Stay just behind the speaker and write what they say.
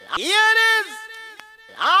Here it is.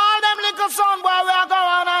 All them little son boy we are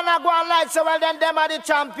going on and go on like so well then them are the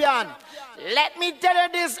champion. Let me tell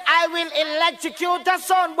you this, I will electrocute a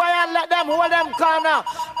son boy and let them hold them corner.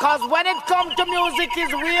 Cause when it comes to music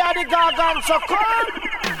is we are the gargons, so come.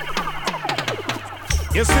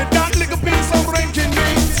 You see that little piece of ranking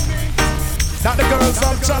beats that the girls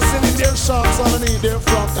are dressing in their shorts underneath their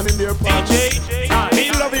frock and in their pants.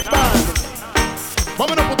 Me love it bad. But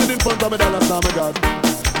me not put it in front of me, that's not my God.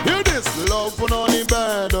 Hear this, love put on the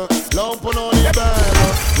bed, love put on the bed,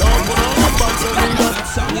 love put on the box and we got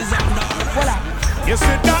song is under. You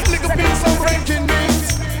see that little piece of ranking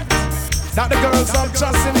beats that the girls are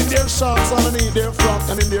dressing in their shorts underneath their frock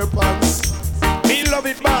and in their pants. Me love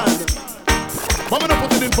it bad. But me not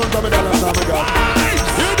put it in front of me, that's not my God.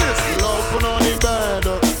 Hear this, love put on the bed,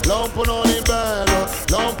 love put on the bed,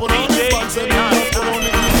 love put on the box and love put on the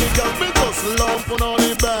because love put on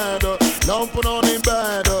the bed, love put on the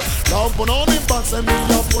bed, love put on the box and me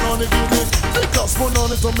love put on the gimmick. Because put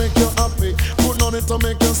on it to make you happy, put on it to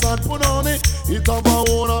make you sad, put on it. It have a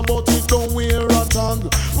own but it don't wear a tag.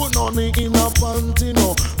 Put on it in a panty,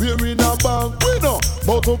 no, wear in a bag, we know.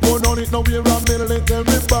 But to put on it, no wear a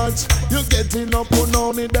military badge. You getting up, put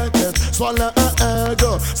on it that can swallow a egg.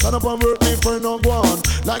 Stand up and work me for no one,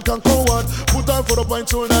 like a coward. Put on for the point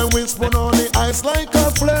to and win, put on the ice like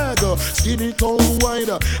a flag. Skin it all wide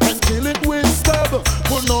and kill it with stab.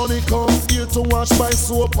 Put on it, come here to wash my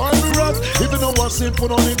soap on the rock. If you don't wash it,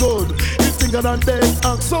 put on it good. It's thicker than dead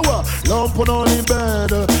axe. So love put on the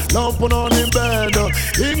bed, love put on the bed.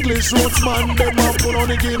 English roots man, them a put on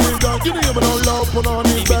the guinea dog. You never know love put on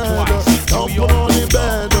the bed, love put on the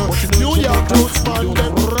bed. New York roots man,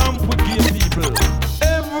 them ramp with gay people.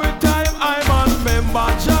 Every time I'm on member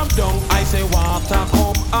jump down, I say water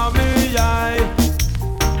come a me eye.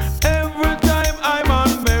 Every time I'm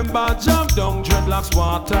on member jump down, dreadlocks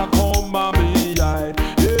water come a me eye.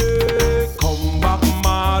 Hey, come back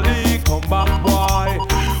Molly, come back boy,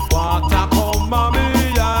 water come a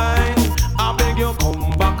me eye. I beg you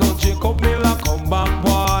come back Jacob Miller, come back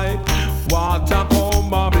boy, water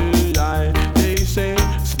come a me eye. They say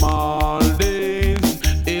small days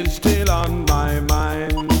is still on my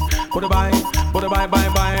mind. But bye,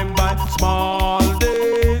 small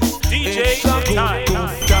days. It's a good time.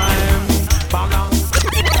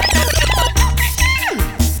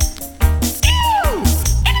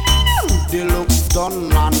 The looks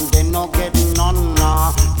done and they no get none.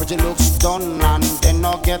 Pretty looks done and they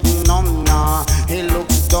no get none. He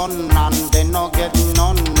looks done and they no get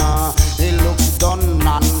none. He looks done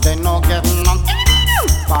and they no get none.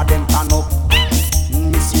 For them turn up,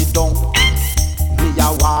 me sit down, me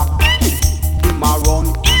a walk, him a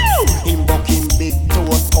run. Him buck him big toe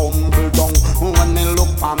tumble down. When me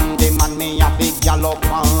look on the man, me a big gallop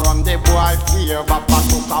and run. The boy fear Papa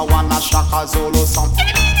took a one a Shaka Zulu song.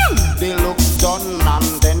 They looks done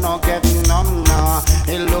and they no get none.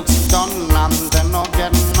 He looks done and they no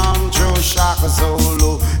get none. True Shaka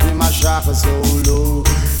Zulu, him a Shaka Zulu.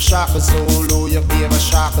 Shaka Zulu, you give a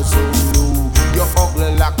Shaka Zulu. You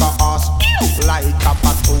ugly like a horse, like a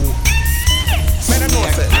patoon. Man, I know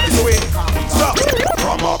it's the way. Stop.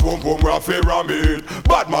 From a boom boom raffy ramid,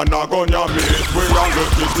 bad man a gun ya meet. We run the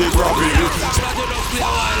kitty rabbit.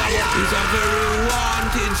 It's a very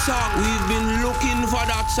wanted song. We've been looking for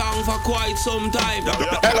that song for quite some time.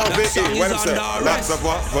 Hello, Vicky. What I'm saying? Lots of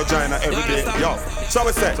vagina every day. Yo, so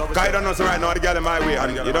we say, guy don't know so right now the girl in my way,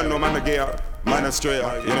 and you don't know man a gay, man a straight,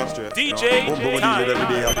 you know. DJ boom boom DJ every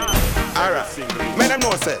day. Alright, man, I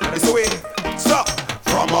know say it's the way. Stop.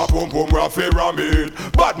 From a boom boom raffy ramid,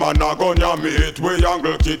 bad man a gun ya meet. We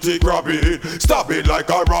angle kitty grab it, stab it like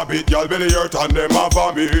a rabbit. Y'all belly hurt and them a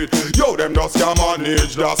vomit. Yo, them just can't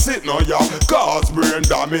manage. That's it now, ya cause brain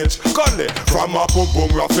damage. Call it. From a boom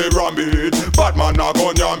boom raffy ramid, bad man a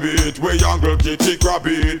gun ya meet. We angle kitty grab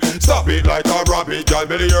it, stab it like a rabbit. Y'all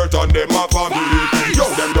belly hurt and them a vomit. Yo,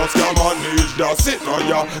 them just can't manage. That's it now,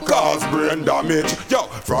 ya cause brain damage. Yo,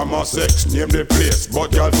 from a sex name the place,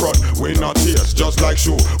 but y'all front we not taste. Just like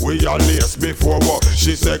shoe, we are lace before work.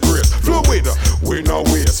 She said great, fluid, we no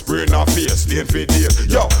waste, brain a face, the infidel.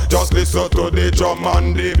 Yo, just listen to the drum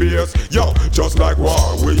and the bass. Yo, just like war,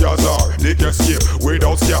 we are czar. Nick escape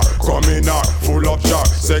without scare, coming out full of jar.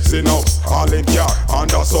 Sexy house, all in car,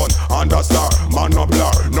 under sun, under star. Man no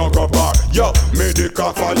blur, no go bar. Yo,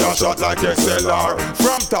 medical fire shot like XLR.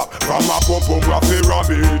 From top, from a pump pump raffy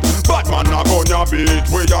rabbit. Batman a gun ya beat,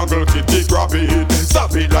 we angle kitty grab it.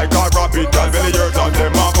 Stop it like a rabbit, tell belly hurt and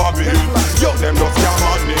them a vomit. Yo, them just can't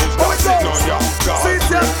manage. That's it now, ya God.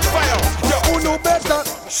 Fire. Yo, Uno better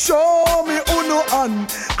show me Uno on.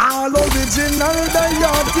 All original, the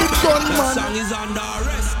yard keep gunman. Song is under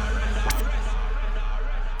arrest.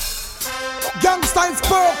 Gangsta is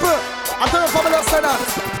purple. I tell you family say that.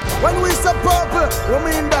 When we say purple, we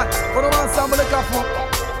mean that. When we want somebody to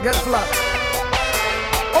get flat.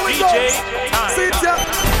 Oh, we go. See it here.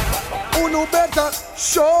 Uno better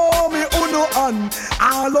show me uno on.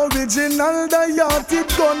 All original Djtank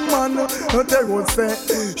gunman. They will say,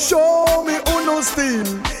 show me uno steel.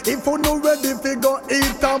 If uno ready fi go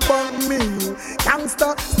eat a bank meal.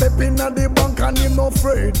 Gangsta step in at the bank and him no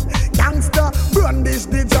afraid. Gangsta brandish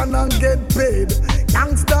the gun and get paid.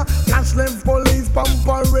 Gangsta flash left police pump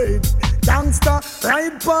parade. Gangsta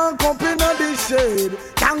ride park up in the shade.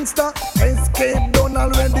 Gangsta escape done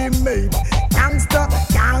already made. Gangsta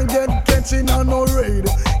can't get catching on no raid.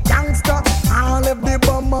 Gangsta can't left the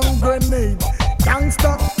bomb and grenade.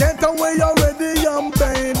 Gangsta get away already and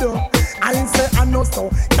paid. I say I know so.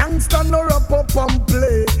 Gangsta no wrap up and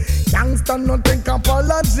play. Gangsta no take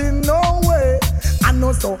apology no way. I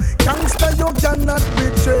know so. Gangsta you cannot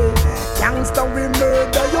betray. Gangsta we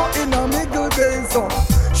murder you in a middle day so.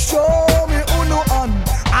 Show me uno on.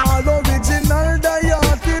 All original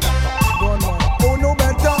Djtank. Uno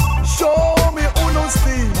better. Show me uno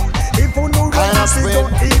steal. If uno ready to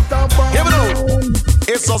eat a bomb.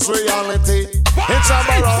 It's just reality. It's a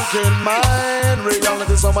barocking mind.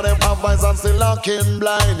 Reality, some of them have eyes and still looking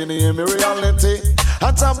blind. You hear me? Reality.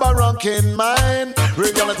 It's a barocking mind.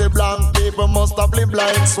 Reality, blank people must have been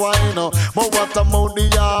blind swine. But what about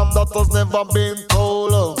the arm that has never been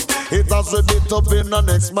told? It has a bit up in the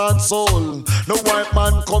next man's soul. No white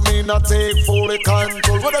man come in and take fully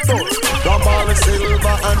control. What they do? From all the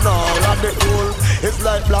silver and all of the gold. It's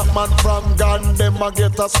like black man from Ghana, them a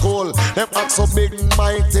get a school. Them act so big,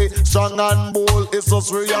 mighty, strong and bold. It's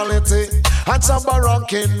just reality. And some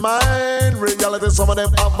barocking mind. Reality, some of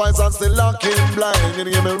them have eyes and still looking blind. You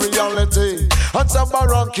hear me? Reality. And some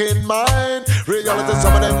barocking mind. Reality,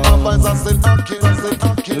 some of them have eyes and still looking.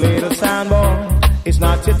 Little soundboy, it's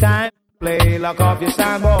not your time. Play, lock off your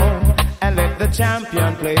soundboy and let the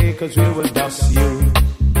champion play, cause we will dust you,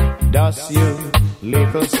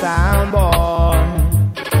 little soundboy.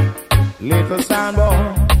 Little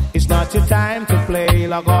soundboy, it's not your time to play,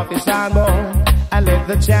 lock off your soundboy and let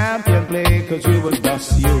the champion play, cause we will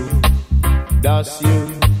dust you,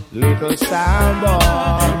 little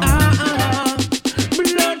soundboy.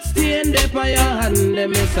 Blood stain there for your hand,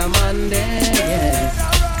 Mr. Monday, yes.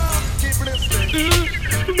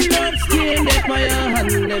 Blood stain there for your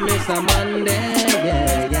hand, Mr. Monday,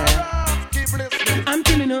 yeah. I'm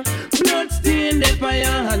killing you. Blood stain there for your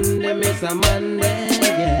hand, Mr. Monday,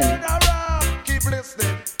 yeah.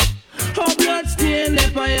 Oh, blood stain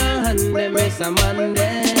there for your hand, Mr.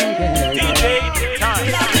 Monday, yeah.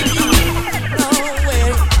 Djtank.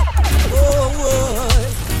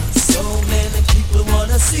 So many people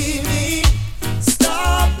wanna see me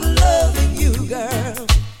stop loving you, girl.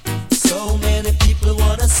 So many people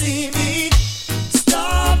wanna see me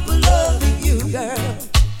stop loving you, girl.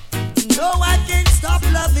 No, I can't stop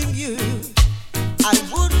loving you. I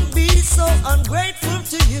wouldn't be so ungrateful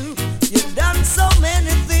to you. You've done so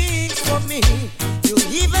many things for me. You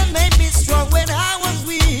even made me strong when I was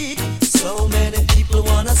weak. So many people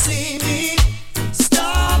wanna see me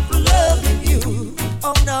stop loving you.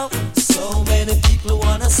 Oh no, so many people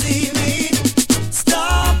wanna see me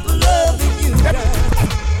stop loving you, girl.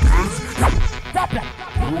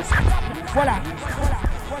 Voilà.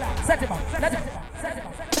 Set him up.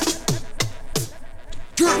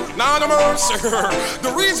 Now the mercy.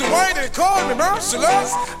 The reason why they call me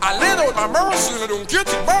merciless, I let out my mercy and I don't get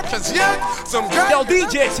it back as yet. Some guy. Yo,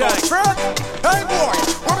 Djtank. Hey boy,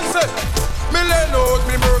 what is it? Me let out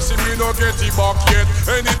me mercy, me no get it back yet.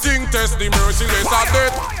 Anything test the merciless, I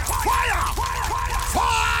dead.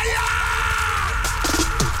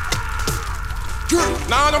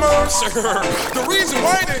 Now the mercy. The reason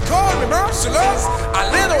why they call me merciless,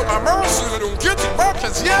 I let out my mercy and I don't get it back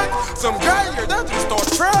as yet. Some guy here that just start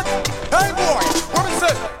track. Hey boy, what is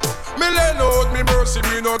it? Me lay out me mercy,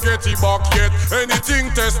 me no get it back yet.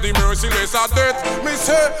 Anything test the merciless a death. Me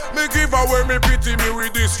say, me give away me pity, me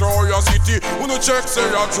we destroy your city. Who no check say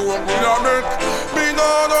a joke, me a make. Me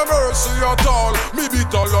no mercy at all. Me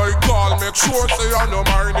bitter like gall. Make sure say I know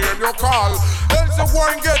my name you call. Else the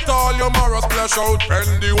wine get all your morals splash out pen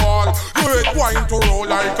the wall. You hate wine to roll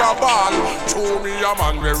like a ball. Show me a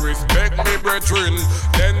man we respect me brethren.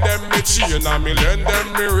 Lend them me chain and me lend them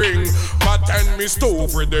me ring. But then me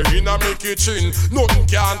stove with the inna me kitchen. Nothing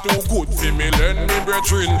can do good for me lend me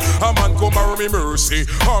brethren. A man come marry me mercy,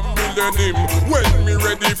 I'm me lend him. When me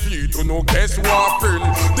ready for you to know guess what pin.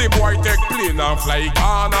 The boy take plane and fly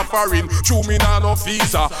on a foreign. Chew me na no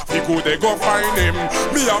visa, we go they go find him.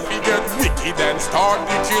 Me have to get wicked and start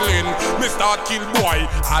the killing. Me start kill boy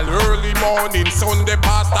all early morning. Sunday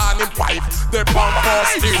past and him pipe. The pump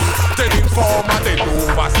fasting. Then informer then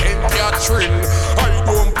over St. Catherine. I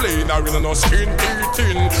don't play now in no skin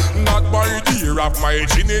eating. Not by dear of my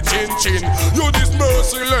chinny chin chin. You this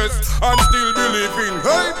merciless and still believing.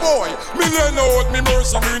 Hey boy, me learn out me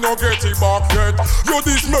mercy, me no get it back yet. You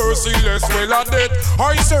this merciless, well a dead.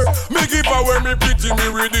 I say, me give away me pity, me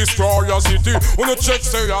we destroy your city. Wanna check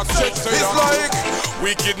say ya, check say ya. It's like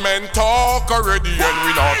wicked men talk already and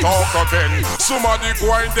we not talk again. Somebody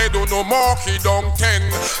going they don't know marky down 10.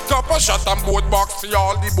 Top a shot and both box to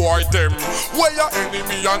all the boy them. Where your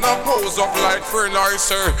enemy and a pose up like friend I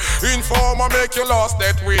say. Informer make you lost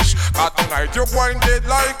that wish. At tonight you going dead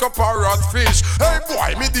like a parrot fish. Hey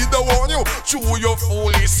boy, me did the warn you. Chew your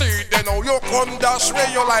fully seed. Then now you come dash where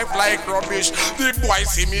your life like rubbish. The boy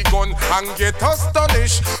see me gun and get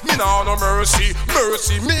astonished. Me now no mercy,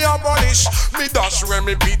 mercy me abolish. Me dash where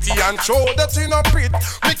me pity and show that in a pit.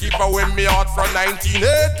 Me keep away me out from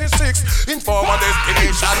 1986. Informer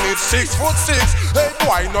destination is 6'6". Hey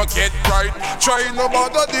boy no get right. Try no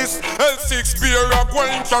bother this. L6 beer a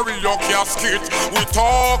going carry your casket. We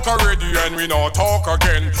talk already and we not talk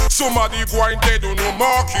again. Somebody going dead do no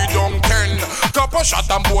marky down 10. Cup a shot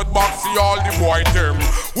and both box see all the boy them.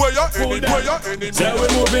 Where you enemy, where you enemy? Say we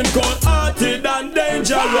moving cold-hearted and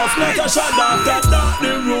dangerous. Like a shot after that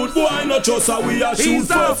the rude boy no trust how we a shoot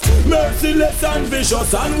first. Merciless and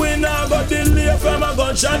vicious and we now got delay from a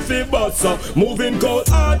gunshot fi bust up. Moving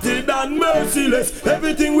cold-hearted and merciless.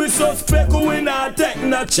 Everything we suspect we not take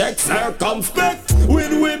no check circumspect.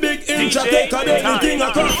 With we big inch take on everything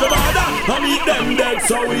across the border. And meet them dead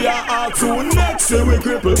so we are asked who next we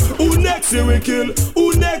cripple, who next we kill,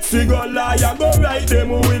 who next we go lie and go right them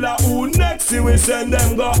who will a who next we send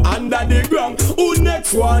them go under the ground. Who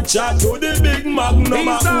next want chat to the big magnum?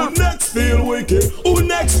 Who next feel wicked? Who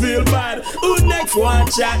next feel bad? Who next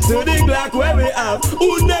want chat to the Glock where we have?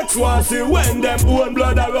 Who next want see when them own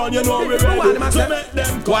blood around? You know we ready to make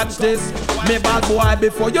them watch this, me bad boy.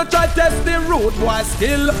 Before you try test the road boy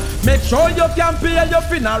skill, make sure you can pay your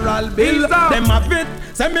funeral bill. Them have it,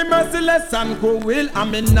 send me merciless and cruel. I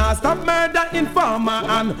mean not stop murder, informer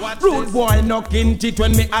and rude boy knocking teeth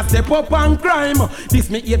when me a step up and crime. This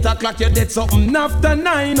me 8 o'clock you dead something after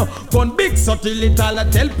 9. Gun big so till little I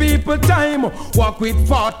tell people time. Walk with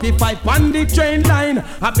 45 on the train line.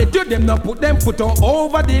 I bet you them not put them foot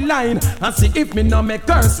over the line. And see if me no make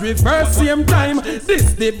curse reverse same time.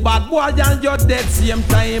 This the bad boy and you're dead same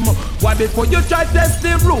time. Why before you try test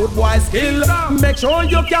the rude boy skill, make sure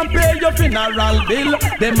you can pay your funeral bill.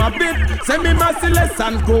 Them a bit, send me merciless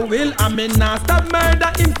and cruel. I mean not stop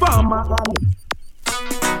murder informer.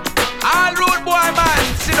 All rude boy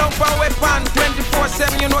man, sit down for weapon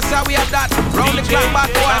 24/7. You know sir we have that round the clock bad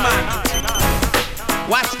boy man.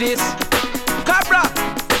 Watch this, Cabra.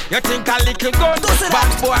 You think a little gun,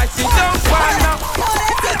 bad boy sit down for now.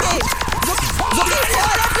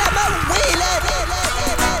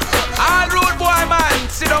 All rude boy man,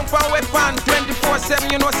 sit down for weapon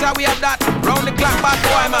 24/7. You know sir we have that round the clock bad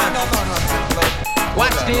boy man.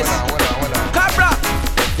 Watch this, Cabra.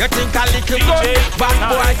 You think a little gun, bad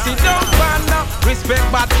boy sit down for now.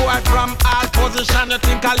 Respect bad boy from all position. You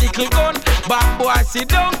think a little gun, bad boy sit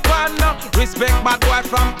down for now. Respect bad boy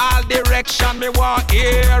from all direction. Me want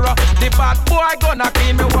hear the bad boy gonna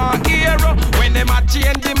clean. Me want hear when them a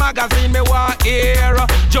change the magazine. Me want hear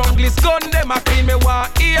junglist gun them a clean. Me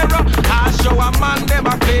want hear I show a man them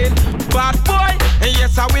a clean. Bad boy, and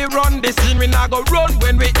yes how we run the scene. We not go run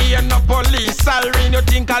when we hear no police siren. You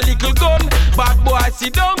think a little gun, bad boy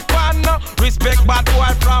sit down. Respect bad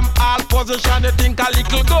boy from all position. You think a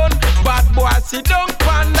little gun, bad boy sit down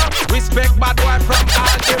pan. Respect bad boy from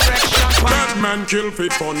all direction. Bad man kill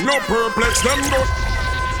fit for no perplex them go.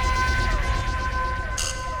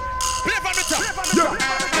 Yeah,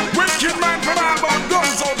 wicked man from all about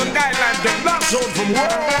guns out and guidelines get lost out from war.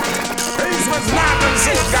 East, west, north and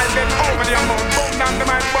south guys get over the amount. Bone down the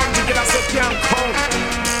man bun to get us up young cold.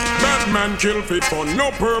 Bad man kill fit for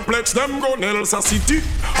no perplex. Them go else a city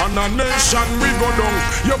and a nation we go down.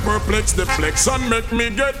 You perplex the flex and make me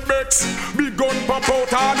get vexed. Big gun pop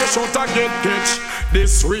out all the shot I get catch.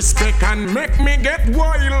 Disrespect and make me get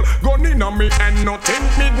wild. Gun in on me and not think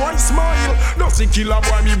me go smile. No see killer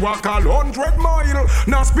boy me walk 100 mile.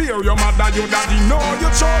 Now spare your mother, your daddy, know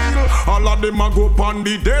your child. All of them a go pon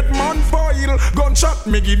the dead man file. Gunshot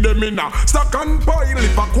me give them in a stack and pile.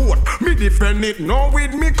 If a court me defend it no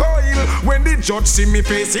with me coil. When the judge see me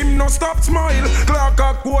face him no stop smile. Clark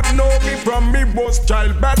a court know me from me boss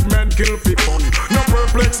child. Bad man kill fi fun. No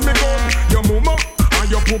perplex me gun. Your mama and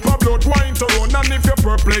your poop a blood wine to run. And if you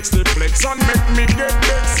perplex the flex and make me get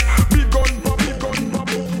vexed.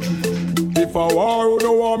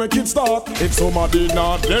 start. If somebody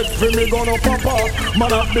not dead for me gonna pop up.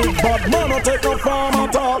 Man a big bad man a take a farm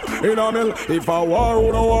attack. In a mill, if a war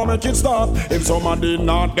who don't want make it stop. If somebody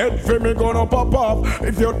not dead for me gonna pop up.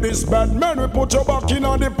 If you're this bad man we put you back in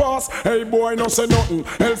on the past. Hey boy no say nothing,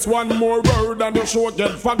 else one more word and your show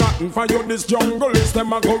get forgotten. For you this jungle is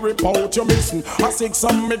them a go rip out you missing. A 6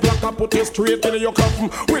 and me Glock a put you straight in your coffin.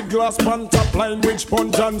 With glass pan top line with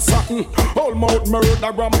sponge and satin. All mouth murder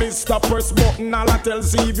and Mr. Press button. All I tell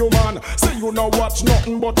see you man, say you no watch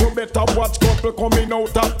nothing, but you better watch couple coming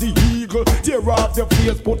out of the eagle. Tear off your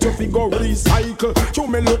face, put your figure recycle. You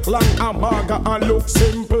may look like a maga and look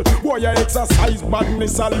simple. Boy you exercise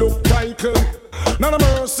badness and look title. None of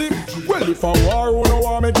mercy. Well, if a war who don't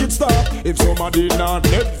want make it stop. If somebody not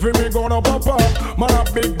dead for me gonna pop up. Man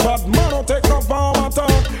a big bad man who take no farm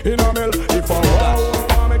attack. In a mill, if a war who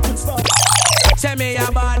don't want make it stop. Say me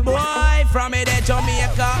a bad boy from me the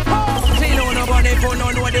Jamaica. Clean on nobody for no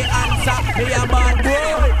know the answer. Me a bad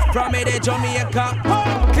boy from me the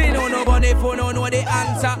Jamaica. Clean on nobody for no know the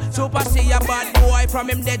answer. Super see a bad boy from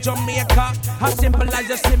him the Jamaica. As simple as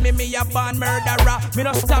you see me a bad murderer. Me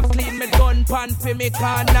no stop clean me gun pan for me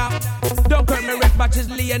corner. Don't hurt me red matches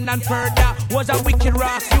laying and further. Was a wicked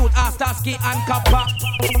rass youth after ski and copper.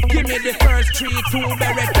 Give me the first 3, 2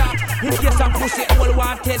 beretta. In case I'm pussy all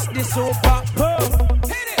want test the super.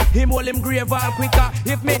 Him hold him grave all quicker.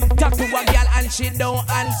 If me talk to a girl and she don't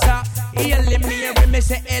answer, he'll me every me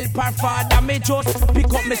say help her father. Me just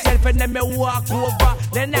pick up myself and then me walk over.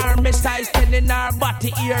 Then her me size 10 in her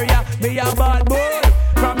body area. Me a bad boy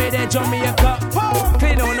from me the Jamaica.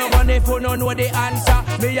 Clean on no money for no know the answer.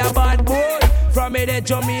 Me a bad boy from me the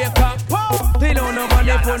Jamaica. Clean on no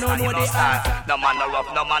money for no know the answer. No man no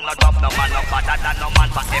rough, no man no tough, no man no better than no man.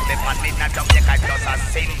 For every man in a Jamaica just a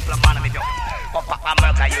simple man. Me do up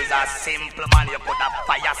America use a simple man. You put a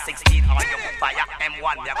fire 16 or you put fire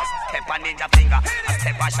M1. You go step on ninja finger, a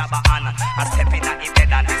step on Shabba Anna, a step in a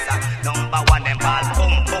bed and this a number 1 them ball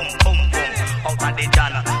boom boom boom boom out of the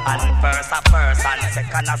John. And first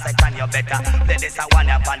and second you better play this a one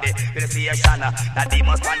up on the illustration. That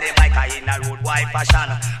demons on the mic in a rude white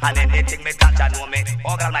fashion. And anything me touch I know me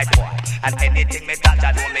all my boy. And anything me touch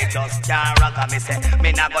I know me just can't rock. And me say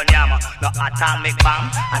me not gon' yam no atomic bomb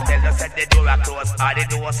until you set the door close or the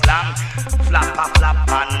door slam. Flap a flap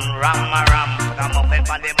and ram a ram. Come up in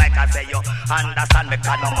on the mic and say you understand me.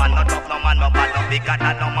 Cause no man no tough, no man no bad, no bigger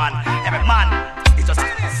than no man. Every man is just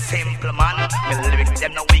a simple man. Me lyrics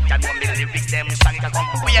them no weak and me lyrics them strong. It come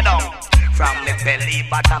way down from me belly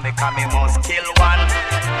bottom because me must kill one.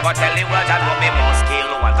 But tell the world that me must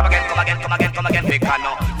kill one. Come again, come again, come again, come again. Because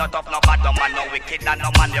no tough, no bad, no man, no wicked and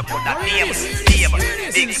no man. You put that name,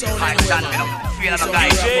 big action. Me no feel no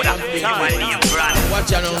guy. You put that one name brand.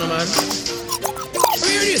 Watch out now, man.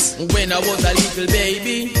 Hear this. When I was a little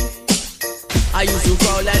baby, I used to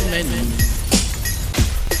crawl like men.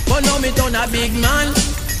 But now me turn a big man.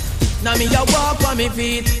 Now me a walk on me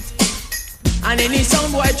feet. And any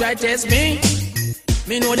sound boy try test me,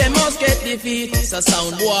 me know they must get defeat. So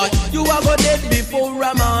sound boy, you a go dead before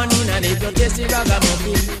a morning. And if you test the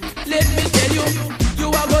ragamuffin, let me tell you, you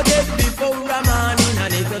a go dead before a morning.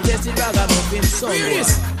 And if you test the ragamuffin, sound boy,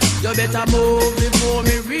 you better move before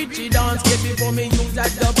me reach it dance. Get before me use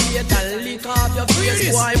that plate and lick off your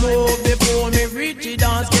face. Boy, move before me reach it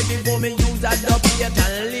dance. Get before me use that plate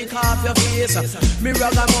and lick off your face. Me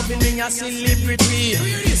ragamuffin me a celebrity.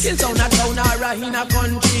 Kill sound a town or a in a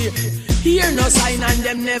country. Hear no sign and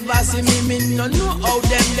them never see me. Me no know how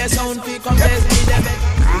them the sound fi come bless me. Them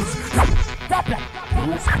stop that.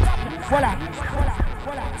 Voila.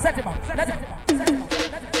 Set him up. Let him.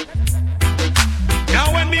 Now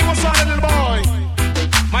when me was a little boy,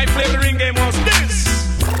 my flavoring game was this.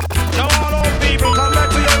 Now all old people come back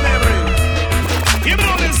to your memory. Give me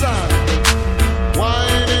all this song.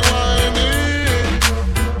 Whiny, whiny,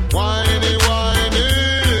 whiny, whiny,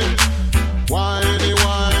 whiny,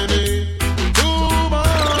 whiny, too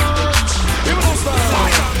much. Give me all this song.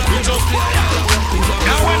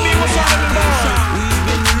 Now when me was a little boy,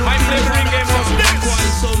 my flavoring game was this.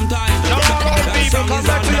 Now all old people come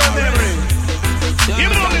back to your memory. Give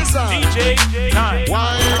me all this song. Djtank.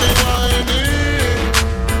 Whiny, whiny,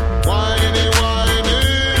 whiny, whiny,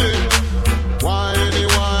 whiny,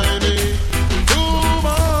 whiny, too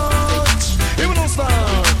much. Give me no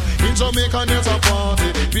song. In Jamaica there's a party.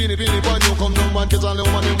 Beanie, beanie, pon you. Come down, man, kids all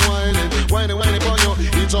over them whining. Whiny, whiny, pon you.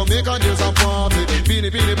 In Jamaica there's a party.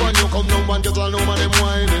 Beanie, beanie, pon you. Come down, man, kids all over them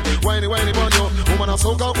whining. Whiny, whiny, pon you. Woman a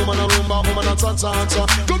soca, woman a rumba, woman a cha-cha-cha.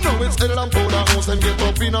 Come now, it's El and Powder House, them get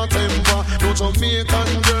up in a temper. No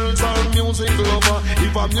Jamaican girls are music lover.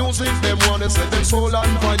 If a music them want wanna set them soul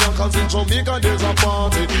on fire. Cause in Jamaica there's a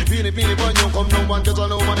party. Beanie when you come, no one gets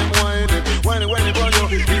on over them whining. When you in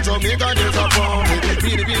Jamaica there's a party.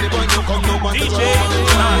 Beanie when you come, no one gets on over them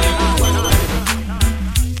whining.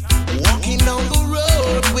 Walking down the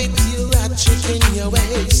road with your rat chick in your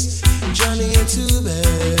waist, Johnny and two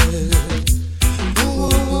bed. Ooh,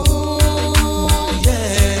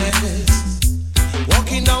 yes.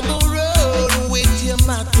 Walking down the road with your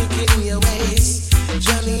mat chick in your waist,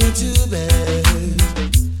 Johnny and two bed.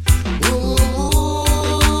 Ooh,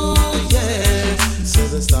 yes. So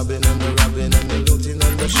the stabbing and the robbing and the looting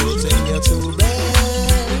and the shooting, you're too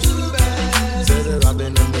bad. So the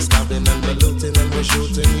robbing and the stabbing and the looting and the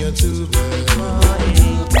shooting, you're too bad.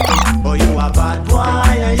 Oh, you a bad boy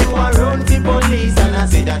and you a run the police, and I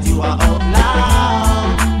say that you are outlaw.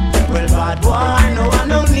 Well, bad boy, no one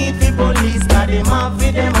no need for police, cause them have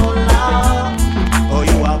for them all law. Oh,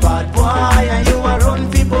 you a bad boy and you a run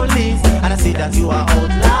for police, and I say that you are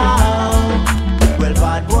outlaw. Well,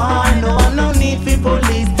 bad boy, no one no need for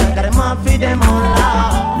police, cause them have for them all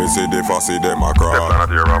law. Me see the fussy, them a crawl.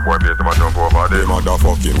 Them a jump over them a the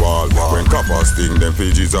fucking wall. When coppers sting, them for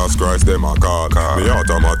Jesus Christ, them a call. Me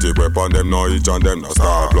automatic weapon, them no each and them no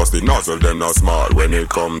star. Plus the nozzle, them no smart when it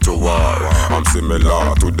come to war. I'm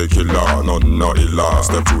similar to the killer, nothing no illa.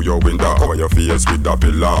 Step through your window, cover your face with a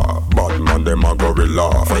pillar. Batman, them a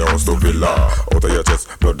gorilla, firehouse to villa. Out of your chest,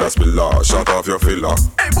 blood that spiller, shut off your filler.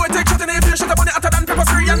 Hey boy, take shot in your face, shut up on the hotter than pepper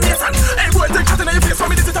spray and mason. Hey boy, take shot in your face, for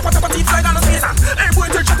me this is a pot of teeth like on a mason. Hey boy,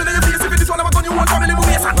 take shot in your face, if it is one of a gun you want for me live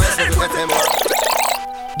mason. Hey boy,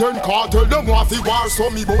 Then cartel them want the war, so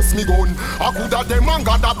me bust me gun. I coulda them and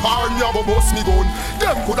got a bar, me a go bust me gun.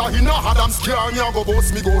 Them coulda in a Adam's car, me a go bust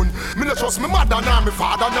me gun. Me no trust me mother nor me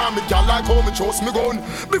father nor me gal like how me trust me gun.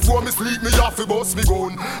 Before me sleep, me have to bust me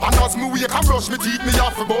gun. And as me wake and brush me teeth, me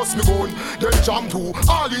have to bust me gun. Then jam too,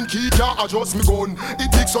 all in key can't adjust me gun. It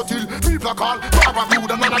takes until people call barbecue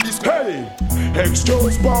and none of this. Hey,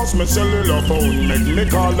 excuse boss, me cellular phone, make me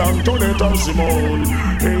call Antoinette and Simone.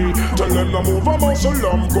 Hey, tell them to move a muscle,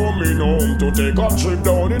 I'm coming home to take a trip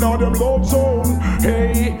down in all them love zone.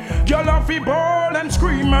 Hey, girl off the ball and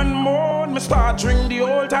scream and moan. Me start drink the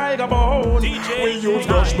old tiger bone. We use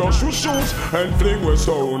brush with shoes and fling with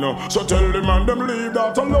stone. So tell them and them leave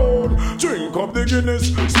that alone. Drink up the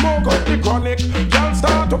Guinness, smoke up the chronic. Girl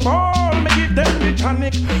start to ball, me give them the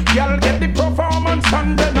tonic. Girl get the performance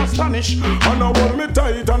and then astonish. And I hold me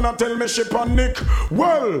tight and I tell me she panic.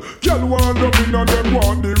 Well, girl want the win and them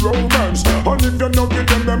want the romance. And if you no give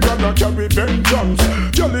them gonna carry vengeance.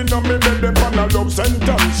 Girl inna me bed them on a love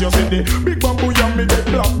sentence. You see the big bamboo and me they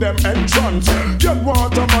block them entrance. Girl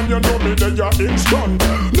want a man, you know me they are instant.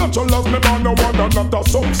 Natural as me born no one and not a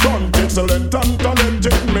substance. Excellent and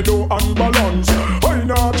talented me do unbalance. I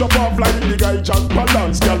not chop off like the guy Jack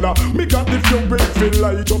Balance. Girl me got the fuel feel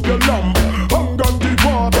light up your lamp. Hung on the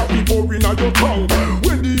water before inna your tongue.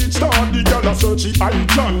 When the heat start the girl a search the eye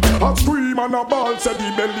chant. A scream and a ball said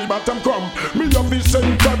the belly bottom come. Me have the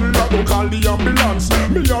same cuddle I go call the ambulance.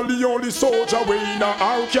 Me are the only soldier way in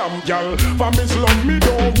our camp, girl. For Miss Love me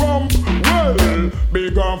don't rump. Well,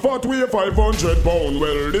 big and fat weigh 500 pound.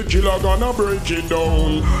 Well, the killer gonna break it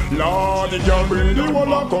down. Lord, the girl bring the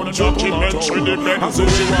whole of country to the bed. And say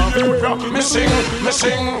she want me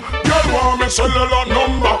sing. Girl want me cellular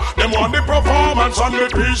number. Them want the performance and the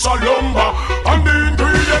piece of lumber. And the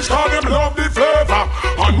ingredients call them love the flavor.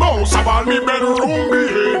 And most of all me bedroom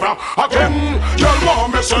behavior. Again, girl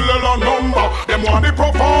want me cellular number. Them want the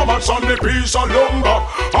performance and the piece of lumber.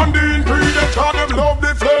 And the ingredients call them love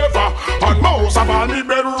the flavor. And most of all me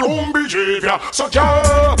bedroom behavior. So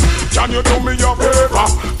girl, can you do me a favor?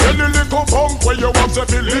 Tell the little punk where you want to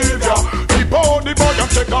believe ya. Keep all the boy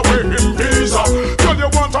and take away him visa. Girl you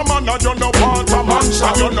want a man and you no want a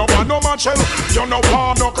monster. You no want no man shell, you no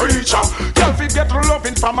want no creature. Girl fi get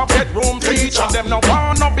loving from a bedroom teacher. Them no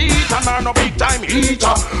want no beat and no big time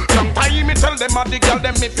heater. Long time me tell them a the girl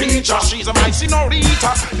them me feature. She's a my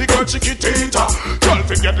senorita, the girl chiquitita. Girl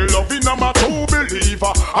fi get loving I'm a true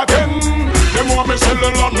believer. Again, them want me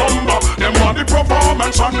cellular number. Them want the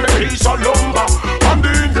performance and the piece of lumber. And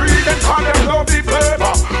the ingredients and them love the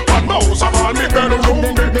flavor. And most of all me bedroom.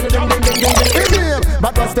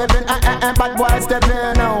 Bad boy step in, bad boy step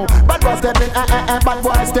in now. Bad boy step in, bad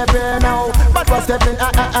boy step in now. Bad boy step in,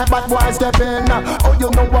 bad boy step in now. Oh, you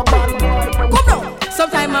know what bad boy. Come now.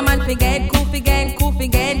 Sometimes my man forget, cool.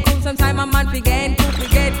 Sometimes my man forget, cool.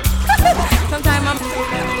 Sometimes I'm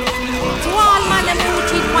to all man them who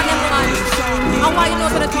cheat on them man. And why you know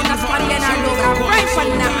to the tongue that's funny and I know right from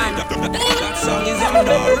the hand. That song is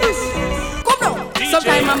embarrassing. Come now.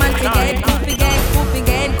 Sometimes my man forget, cool.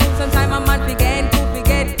 Sometimes my man forget, cool.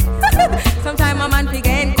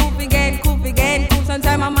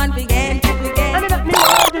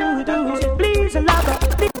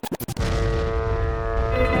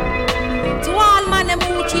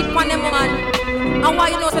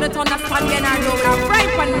 understand when I know I'm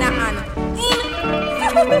right on the hand.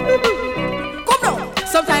 Come now.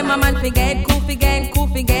 Sometimes a man forget, cool. Sometimes a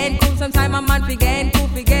man forget, cool. Sometimes a man forget, cool.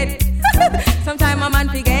 Sometimes a man.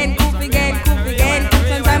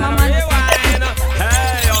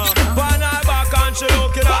 Hey, one eye back and she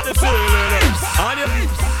looking at the ceiling. And you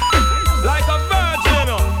like a virgin,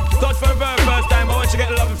 touch for the very first time, but when she get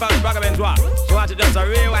the loving from the back of the what? She want to just a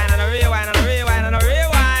rewind and a rewind and a rewind and a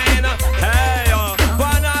rewind. Hey,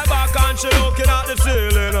 one eye back and she looking at the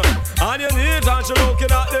ceiling. And you need and she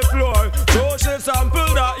looking at the floor. So she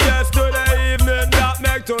sampled that yesterday evening, that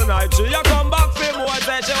make tonight. She a come back for more,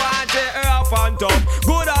 say she want to her off on top.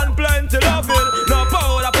 Good and plenty loving. No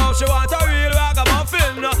powder puff, she want a real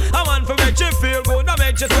ragamuffin. A man for make she feel good, to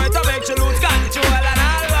make she sweat, to make she lose control. And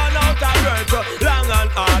all run out of breath, long and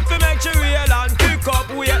hard. For make she real and pick up,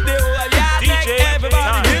 wait the whole yard. Make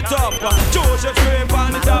everybody hit up. So she scream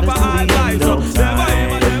on the top of all lights. Never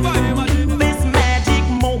ever. This magic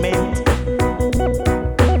moment,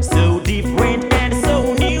 so different and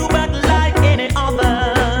so new, but like any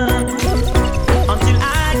other. Until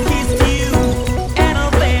I kissed you, and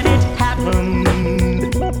then it happened.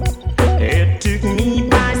 It took me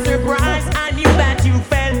by surprise. I knew that you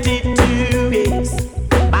felt it too. Yes,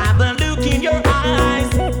 by the look in your eyes,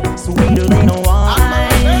 sweeter than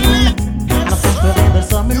wine, and a softer than the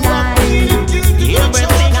summer night.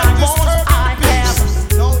 Everything I want, I have.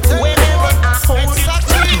 Whenever I hold it.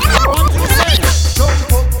 Jump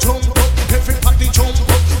up, everybody jump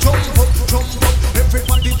up,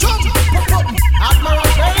 everybody jump up. Admiral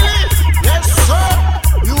Bailey, yes sir,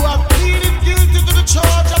 you have pleaded guilty to the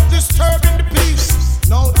charge of disturbing the peace.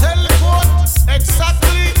 Now tell the court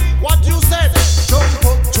exactly what you said. Jump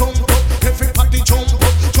up, everybody jump up,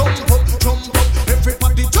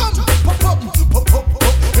 everybody jump up,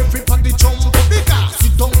 everybody jump up. Because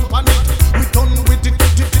you don't panic, we done with it,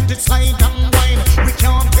 slide and wine. We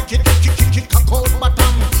can't take it, kick a cold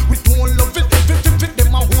bottom. We don't love it,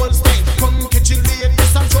 them a whole style. Come catch it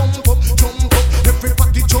ladies and jump up,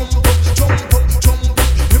 everybody jump up, everybody jump up,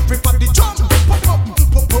 everybody jump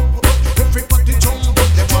up.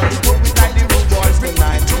 They want to go with like the rude boys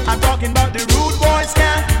tonight. I'm talking about the rude boys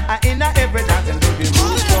gang. I in every dance and do the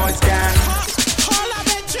rude boys gang.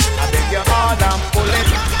 I beg your heart and pull it.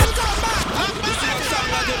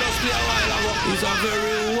 It's a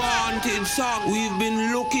very wanted song. We've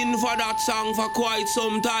been looking for that song for quite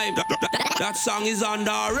some time. That song is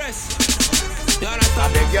under arrest. You I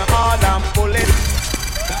understand? beg your heart and pull it.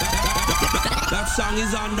 That song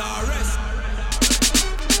is under arrest.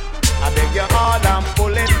 I beg your heart and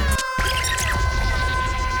pull it.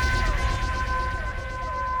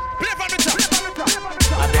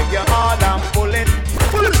 I beg your heart and pull it.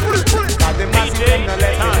 Cause the massive them no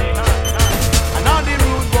let it. And all the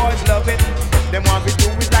rude boys love it. Them want to do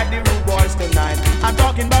it like the rude boys tonight. I'm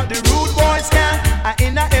talking about the rude boys gang. I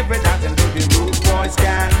in every dance and do the rude boys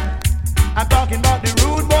gang. I'm talking about the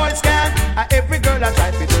rude boys gang. Every girl I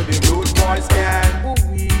try to do the rude boys gang.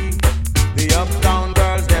 Ooh-wee. The uptown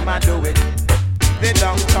girls, them I do it. The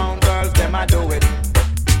downtown girls, them I do it.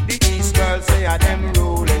 The east girls say I them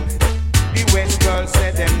rule it. The west girls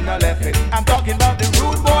say them no left it. I'm talking about the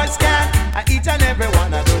rude boys gang. Each and every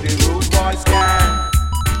one I do the rude boys gang.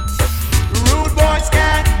 Rude boys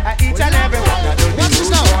gang. Each and every one I do the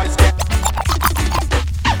rude boys gang.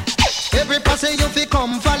 Every passe you fi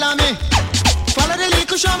come follow me. Follow the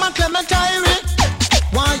little shaman Clement Irie.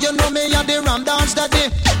 Why you know me and the ram dance that day.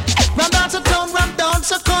 Ram dance a town, ram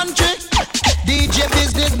dance a country. DJ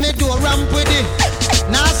business me do a ramp with it.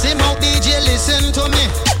 Now see how DJ listen to me.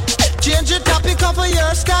 Change the topic of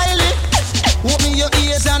your style. Open your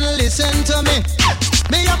ears and listen to me.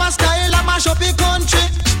 Me have a style I mash up the country.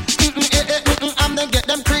 I'm gonna get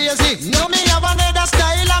them crazy. Know me have another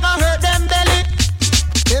style I gonna hurt them belly.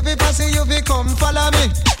 Every passe you fi come follow me.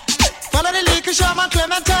 Follow the little shaman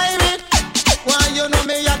Clement Irie. Why you know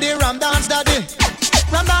me a the ram dance daddy.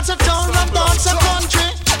 Ram dance a town, ram dance a country.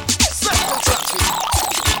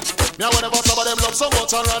 Me whenever some of them love so much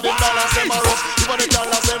and run the dollars them a rush. Even the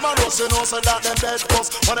dollars them a rush, you know say that them dead bust.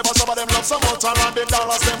 Whenever some of them love so much and run the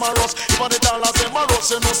dollars them a rush. Even the dollars them a rush,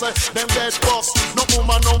 you know say them dead bust. No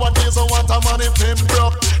woman nowadays don't want a man if him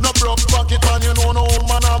broke. No broke pocket man, you know no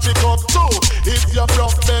woman a pick up too. If you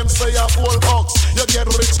broke them say a whole ox. You get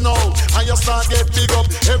rich now and you start get big up.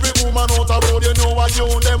 Every woman out the road you know what you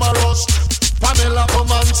them a rush. Pamela come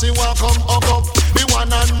and she want come up. The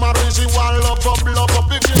one and marry she want love up.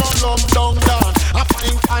 If you don't love down, I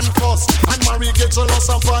think and fuss. And marry we get jealous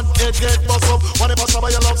and fun, head get bust up. Whenever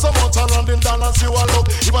somebody you love so much around in dollars you a look.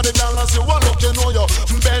 Even the dollars you a look, you know you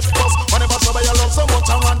bed bust. Whenever somebody you love so much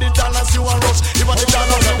around the dollars you a rush. Even the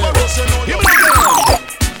dollars you a rush, you know you.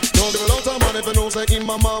 Don't give a lot of money if you know say in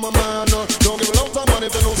my mama man. Don't give a lot of money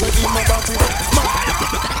if you know say in my body.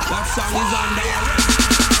 That song is on there.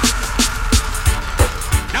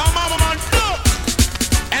 Now mama man,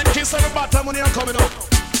 and kiss on the bottom when you're coming up.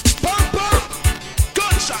 Pump, pump,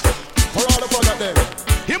 gunshot. For all the fun out there.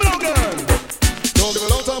 Hear me now, girl. Don't give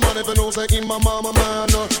a lot of money if you know say in my mama man.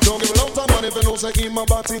 Don't give a lot of money if you know say in my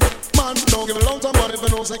body. Man, don't give a lot of money if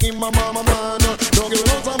you know say in my mama man. Don't give a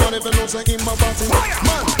lot of money if you know say in my body.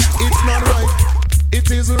 Man, it's not right,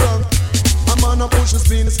 it is wrong. A man a push his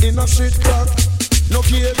penis in a street clock. No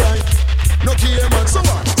care right, no care man. So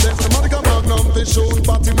what? Since the Monica Magnum they show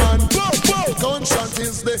party man. Gunshot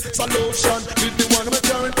is the solution. With the one we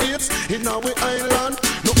carrying apes in our island.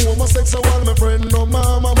 No homosexual, my friend, no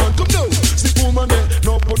mama man. Come down, see woman there,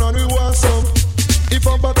 no put on we want some. If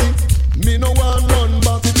I'm batty, me no one run,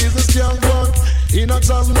 batty business can't run. In a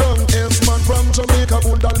jam down, else man from Jamaica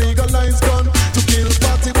would a legalize gun. To kill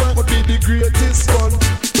party boy would be the greatest fun.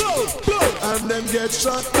 And them get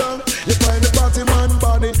shot down. You find the party man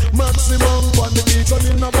body maximum on the beach and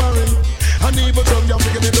in a barrel. And even some young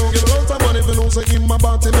nigga they don't give a lot of money if you know say in my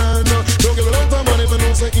body man. Don't give a lot of money if you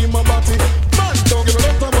know say in my body. Man, don't give a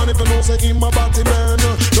lot of money if you know say in my body man.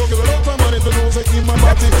 Don't give a lot of money if you know say in my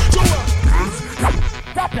body.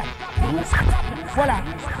 Drop that. Voila.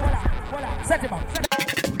 Set him up.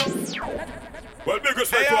 Well, big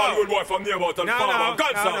respect to all rude boy from near about and farm and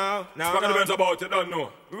cancer. Speaking the events about it, don't know.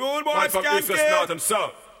 Rude boy, man from east, west, north and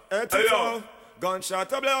south. Hey, yo.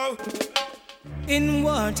 Gunshot a blow. In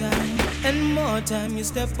wartime and more time, you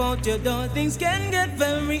step out your door, things can get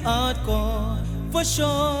very hardcore. For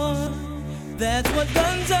sure, that's what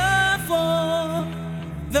guns are for.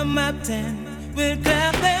 The map 10 will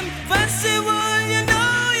clap them festival, you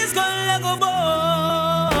know it's gonna go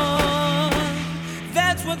ball.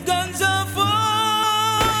 That's what guns are for.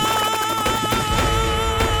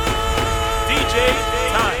 Djtank.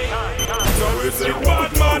 So we say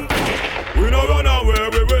bad man. We no run away,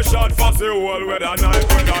 we will shot fast the whole with a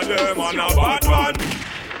knife under them and a bad man.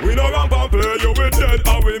 We no ramp and play, you with dead,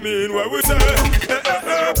 how we mean where we say,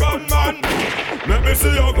 gun man. Let me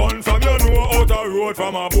see your gun from you know out a road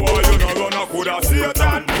from a boy, you no run a coulda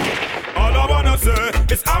Satan. All I wanna say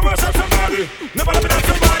is I will shot somebody, never let me dance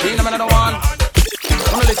somebody. King number one,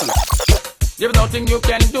 wanna listen. There's nothing you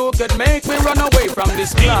can do could make me run away from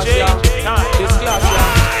this class, yeah. This class,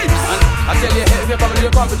 yeah. And I tell you, if you come to the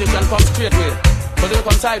competition, come straight way. But if you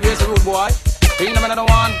come sideways, rude boy. King number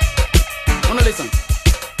one, wanna listen.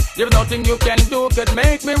 There's nothing you can do could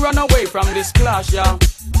make me run away from this clash, yeah.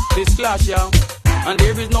 This clash, yeah. And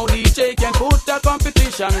there is no DJ can put that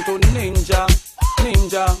competition to Ninja.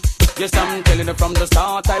 Yes, I'm telling you from the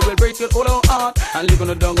start, I will break your whole heart and leave on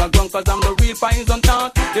the dung and cause I'm the real poison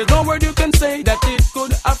tart. There's no word you can say that it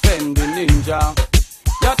could offend the ninja.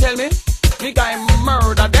 You tell me guy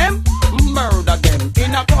murder them.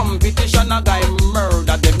 In a competition, a guy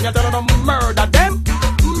murder them. You tell them murder them.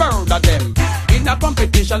 In a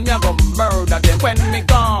competition, me a go murder them. When me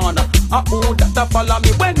gone, who that follow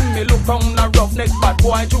me? When me look on a roughneck bad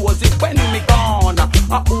boy Joseph. When me gone,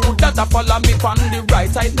 who that follow me? On the right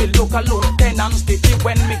side, me look a lieutenant Sticky.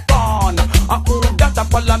 When me gone, who that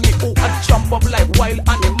follow me? Who a jump up like wild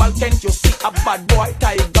animal? Can't you see a bad boy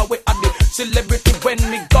tiger? We are the celebrity when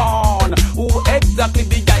me gone. Who exactly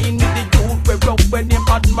behind me? The youth we rough when him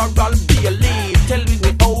Admiral Bailey. Tell me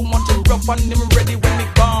how much him rough and him ready when me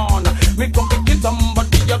gone. Me come to kill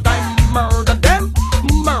somebody, you guy murder them.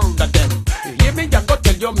 You hear me? I go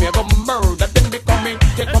tell you me I go murder them. Because me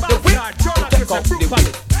take up the whip, take up the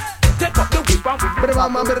whip. Take up the whip and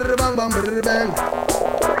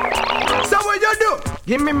so what you do?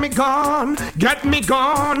 Give me gun, get me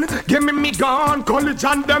gun, give me gun, college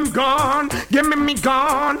and them gun. Give me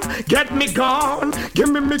gun, get me gun, give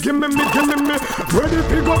me. Ready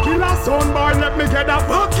to go kill a son boy, let me get a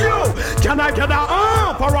fuck you. Can I get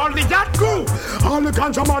a for all the yacht crew? All the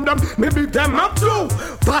ganja man them, me beat them up too.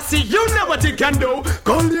 Passy, you know what you can do.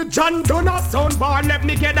 College and done a son boy, let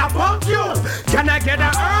me get a fuck you. Can I get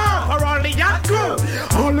a for all the yacht crew?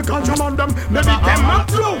 All the ganja man them, me beat them up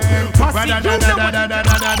too. Passy, you know what you can do.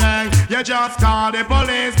 You just call the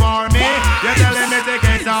police for me. You're telling me to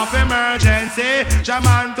get off emergency.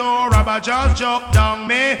 Shaman to robber just choke down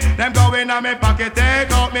me. Them go in on me pocket,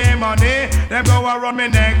 take out me money. Them go around me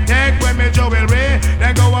neck, take with me jewelry.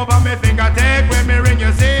 Then go over me finger, take with me ring.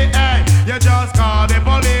 You see, hey, you just call the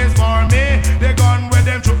police for me. The gun with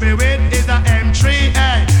them shoot me with is a M3.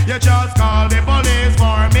 Hey, you just call the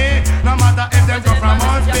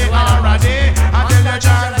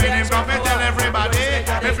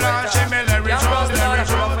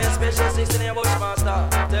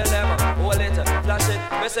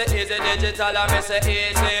Me say easy digital and me say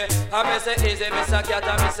easy. And me say easy, me say cat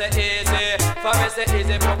and me say easy. For me say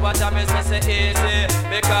easy, pop and me say easy.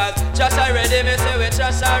 Because trash already, me say we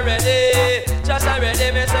trash already. Trash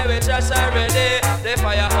already, me say we trash already. The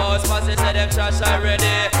firehouse posse say them trash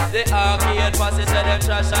already. The arcade posse say them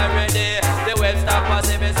trash already. The Webster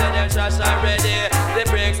posse me say them trash already. The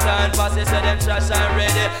Brixton posse say them trash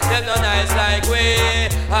already. Them no nice like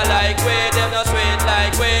we, I like we. Them no sweet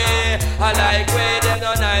like we, I like we. Them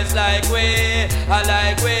no nice like we, I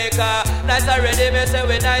like we. Cause nice already, me say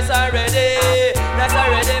we nice already. Nice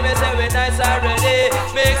already, me say we nice already.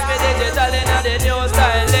 Mix me digital in the new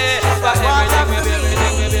style. For everything,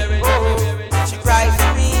 she cry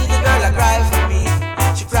for me, the girl I cry for me.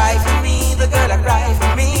 She cry for me, the girl I cry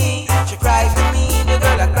for me. She cry for me, the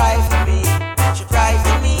girl I cry for me. She cry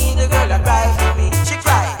for me, the girl I cry for me. She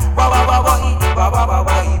cry, wa wa wa wa wa wa wa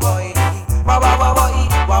wa boy. Wa wa wa wa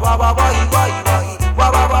wa wa wa wa boy boy. Wa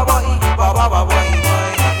wa wa wa wa wa wa boy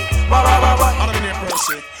boy. Wa wa wa wa.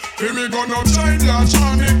 Here me go no child lodge,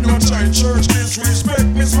 and no child church. Disrespect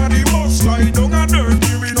me, so the most lie down and dirt.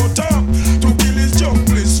 Give me no talk to kill his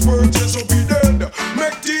junglist. Purchase up he dead.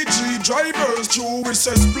 Make DG drivers through with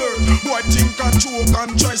says blur. Boy think I choke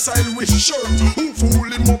and try style with shirt. Who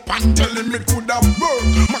fool him up and tell him it could have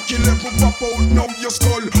burnt. Macky left pop out, now your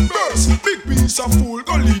skull burst. Big piece of fool,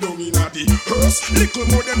 go lead down in a the hearse. Little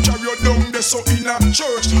more them carry you down there so in a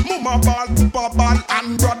church. Mama ball, papa ball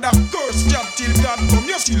and brother curse. Jab till God come,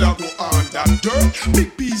 you still a go on that dirt.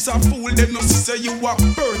 Big piece of fool, them no say you a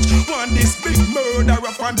perch. Want this big murder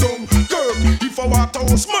up and down curb. If I want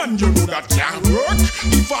house man, you know that can't work.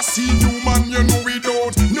 If I see you man, you know we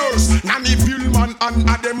don't nurse. Nanny bill man and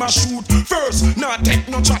them a shoot first. Not take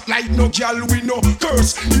no chat like no girl we no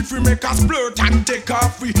curse. If we make us blurt and take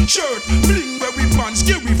off we shirt, bling where we pants,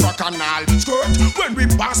 give we for canal skirt. When we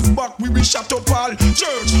pass back, we will shut up all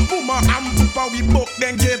church. Mama and papa we buck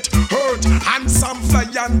then get hurt. Handsome fly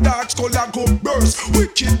and dark skull a go burst.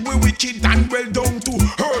 Wicked we wicked and well down to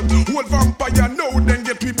hurt. Old vampire now then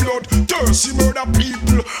get we blood thirst. He murder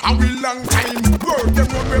people and we long time work. Them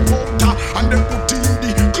run we butter and them put in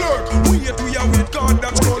the clerk. We are with God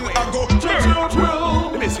that skull a go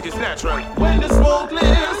true. The music is natural. When the smoke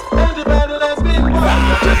clears and the battle has been won,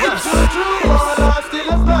 true, all are still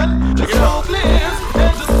a stand. The smoke clears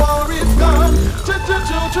and the war is gone.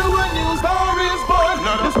 True, when news bar is born.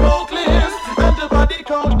 The smoke clears and the body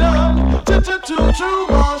count down. True,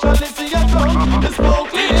 Marshall lift your tongue. The smoke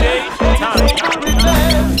clears and the every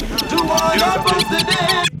land. Do all our books the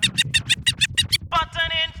dead. But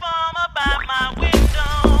an informer by my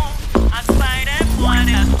window, I spy them boy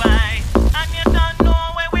they spy. And you don't know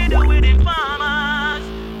what we do with informers.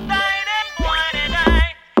 Die them boy they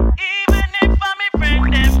die. Even if I'm a friend,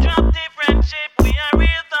 them drop the friendship. We are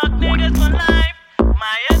real thug niggas for life.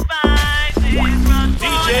 My advice is run for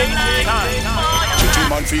your life.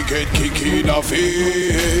 Man fi get kick in the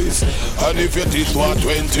face. And if you did what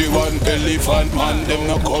 21 elephant man, them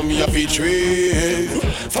no come here fi trade.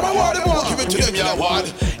 For a while them want give it to them, you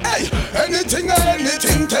want. Hey, anything,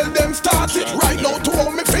 tell them start it. Right now to how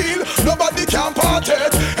me feel, nobody can part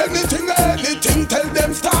it. Anything, tell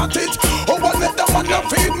them start it. Oh, one let them man a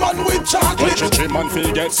feed man with chocolate. Chichi man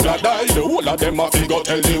fi get sladdy. The whole of them a fi go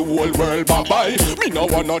tell the whole world bye-bye. Me no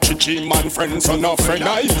want no chichi man friends or no friend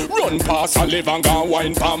I. Run past and live and go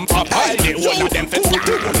wine pam papa. The whole of them fi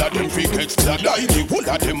get sladdy. The whole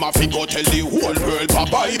of them a fi go tell the whole world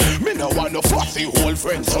bye-bye. Me no want no fussy whole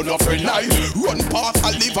friends or no friend I. Run past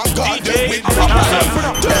and live and go with papa.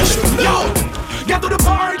 Get to the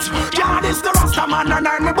point, yeah, this the Rasta man and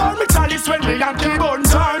I'm about me chalice when we and keep on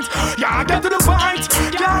times. Yeah, get to the point,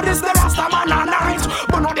 yeah, this the Rasta man and I'm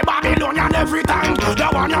but not the Babylonian every time. The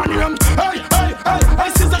one on him, hey,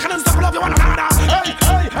 sister can stop love you one another.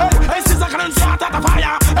 Hey, sister can start at the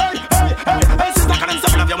fire. Hey, sister can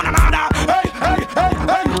stop love you one another. Hey,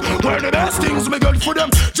 well the best things me good for them.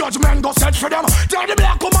 Judgment go set for them. Tell the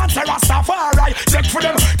black woman say Rastafari, check for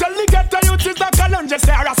them. Tell the get the youth is the challenge,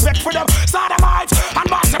 say respect for them. Sodomite and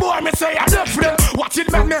master boy, me say I live for them. Watch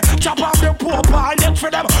it make me chop off the poor pal, neck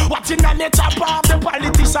for them. Watch it make me chop off the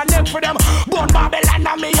politician, neck for them. Born Babylon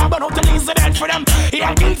and me, I'm gonna release the dead for them.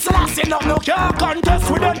 Yeah, it's lasting, no can't contest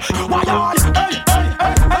with them. Why on?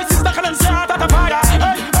 Hey, sister, can I start at the fire?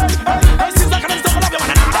 Hey, sister, can I stop love you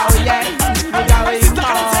one another? Oh yeah, hey, sister,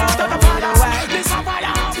 can I start at the fire? This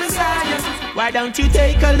fire, why don't you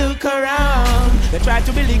take a look around? They try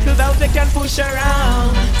to be little out, they can push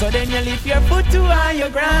around. So then you lift your foot to higher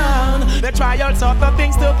ground. They try all sorts of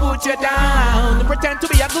things to put you down. They pretend to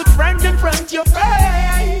be a good friend in front of your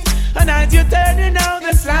face. And as you're turning out,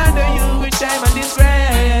 they slander you with shame and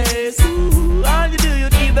disgrace. Ooh, all you do, you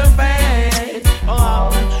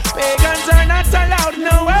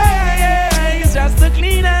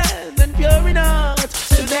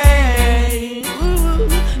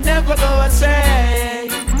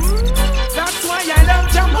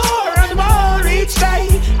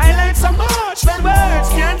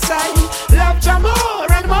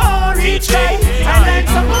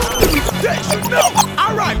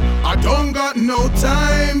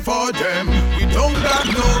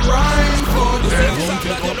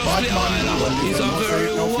It's a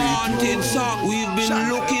very wanted song. We've been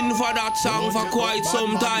looking for that song for quite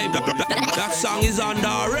some time. That song is under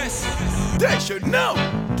arrest. They should know.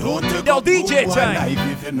 Don't take Yo, DJ Time.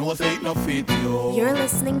 If you know say it no fit you. You're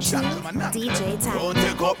listening to DJ Time. Don't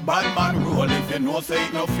take up bad man rule if you know say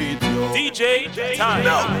it no fit you. DJ Time.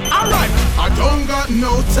 No, alright. I don't got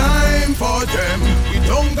no time for them. We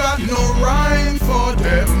don't got no rhyme for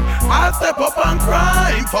them. I step up and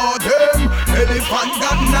crime for them. Elephant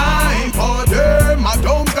got 9 for them. I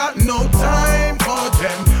don't got no time for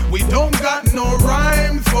them. We don't got no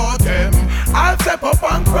rhyme for them. I step up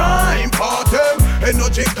and crime for them.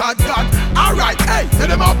 Energy got. Alright, hey, tell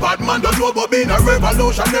them a bad man don't know about being a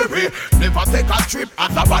revolutionary. Never take a trip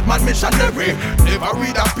as a bad man missionary. Never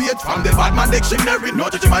read a page from the bad man dictionary. No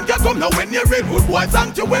judgment can come now when you're in rude boy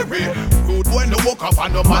sanctuary. Rude boy no woke up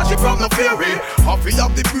and no magic from the fairy. Huffy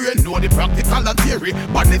of the brain, know the practical and theory.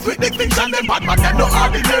 Badness with distinction, them bad man them no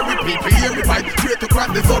ordinary. People here fight, pray to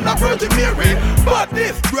Christ the son of Virgin Mary. But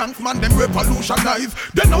this Bronx man them revolutionize.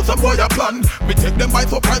 They know some boy a plan. Me take them by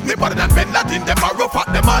surprise, me better than Ben Laden. Them are rough at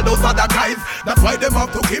them all those other guys. That's why them have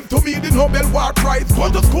to give to me the Nobel War Prize. Go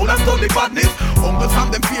to school and study badness. Uncle Sam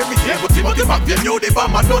them fear me. Yeah, but Timothy back they knew the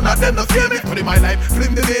bomb and none of them no scare me. Study my life,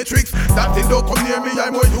 film the matrix. That thing don't come near me.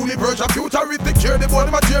 I'm more universal, futuristic. Cheer the boy,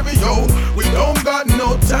 them a cheer me, yo. We don't got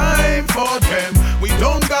no time for them. We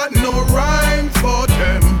don't got no rhyme for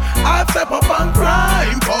them. I step up and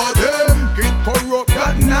crime for them. Get corrupt,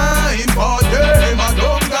 got 9 for them. I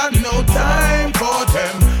don't got no time for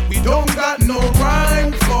them. We don't got no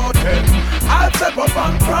rhyme for them. I step up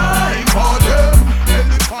and crime for them.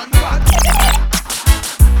 Elephant got.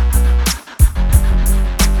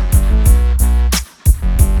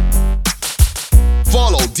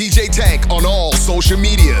 Follow DJ Tank on all social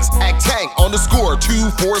medias at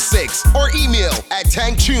Tank_246 or email at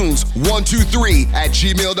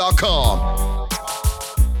tanktunes123@gmail.com.